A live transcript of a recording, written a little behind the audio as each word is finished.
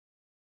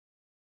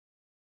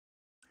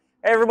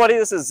Hey everybody,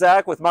 this is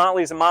Zach with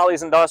Motleys and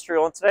Motleys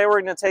Industrial, and today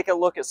we're going to take a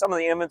look at some of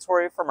the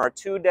inventory from our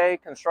two-day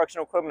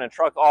construction equipment and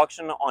truck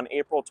auction on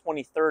April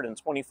 23rd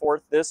and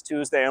 24th, this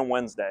Tuesday and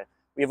Wednesday.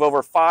 We have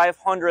over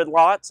 500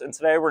 lots, and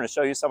today we're going to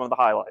show you some of the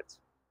highlights.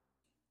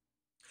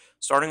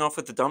 Starting off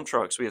with the dump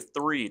trucks, we have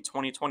three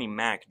 2020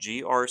 Mack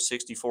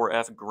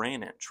GR64F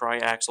Granite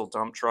tri-axle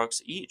dump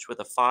trucks, each with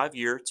a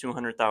 5-year,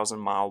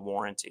 200,000-mile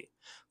warranty.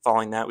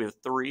 Following that, we have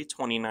three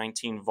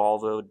 2019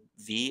 Volvo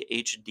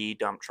VHD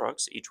dump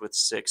trucks, each with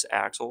 6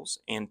 axles,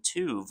 and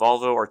two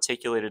Volvo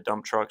articulated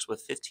dump trucks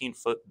with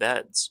 15-foot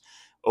beds.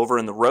 Over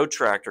in the road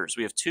tractors,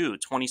 we have two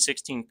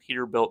 2016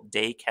 Peterbilt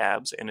day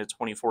cabs and a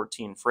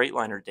 2014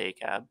 Freightliner day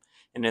cab.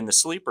 And in the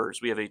sleepers,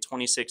 we have a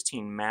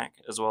 2016 Mack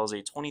as well as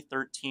a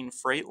 2013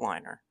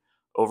 Freightliner.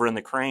 Over in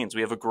the cranes,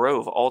 we have a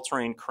Grove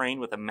all-terrain crane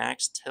with a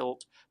max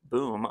tilt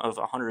boom of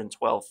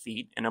 112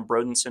 feet and a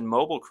Brodinson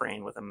mobile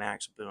crane with a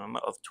max boom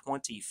of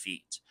 20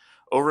 feet.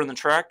 Over in the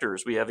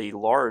tractors, we have a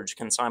large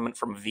consignment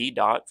from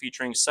VDOT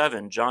featuring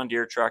 7 John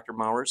Deere tractor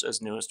mowers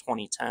as new as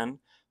 2010,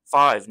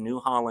 5 New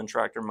Holland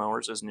tractor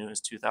mowers as new as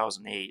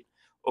 2008.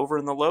 Over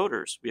in the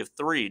loaders, we have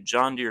 3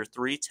 John Deere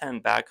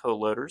 310 backhoe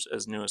loaders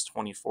as new as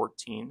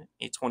 2014,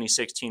 a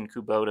 2016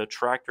 Kubota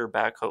tractor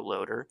backhoe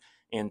loader,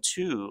 and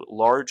 2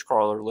 large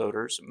crawler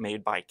loaders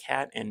made by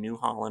Cat and New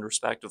Holland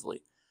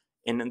respectively.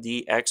 In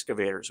the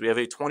excavators, we have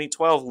a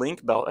 2012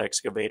 Link Belt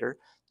excavator,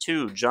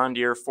 2 John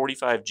Deere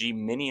 45G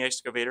mini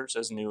excavators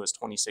as new as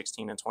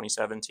 2016 and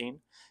 2017,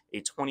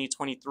 a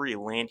 2023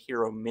 Land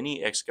Hero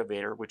mini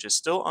excavator which is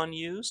still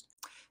unused.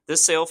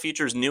 This sale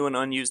features new and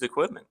unused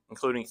equipment,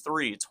 including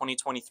 3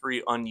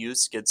 2023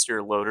 unused skid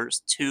steer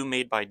loaders, 2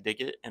 made by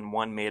Diggett and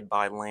 1 made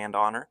by Land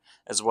Honor,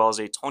 as well as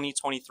a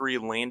 2023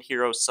 Land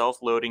Hero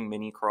self-loading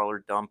mini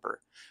crawler dumper.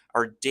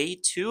 Our day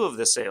 2 of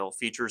the sale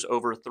features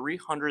over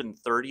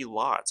 330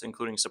 lots,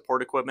 including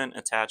support equipment,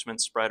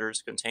 attachments,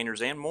 spreaders,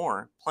 containers, and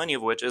more, plenty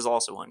of which is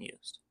also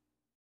unused.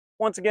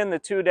 Once again, the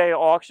two-day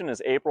auction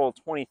is April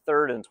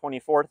 23rd and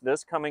 24th,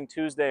 this coming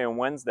Tuesday and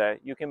Wednesday.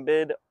 You can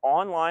bid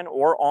online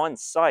or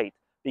on-site,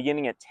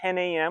 beginning at 10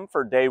 a.m.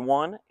 for day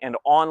 1 and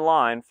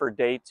online for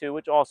day 2,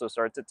 which also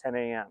starts at 10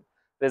 a.m.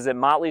 Visit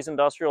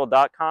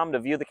motleysindustrial.com to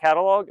view the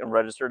catalog and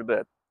register to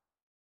bid.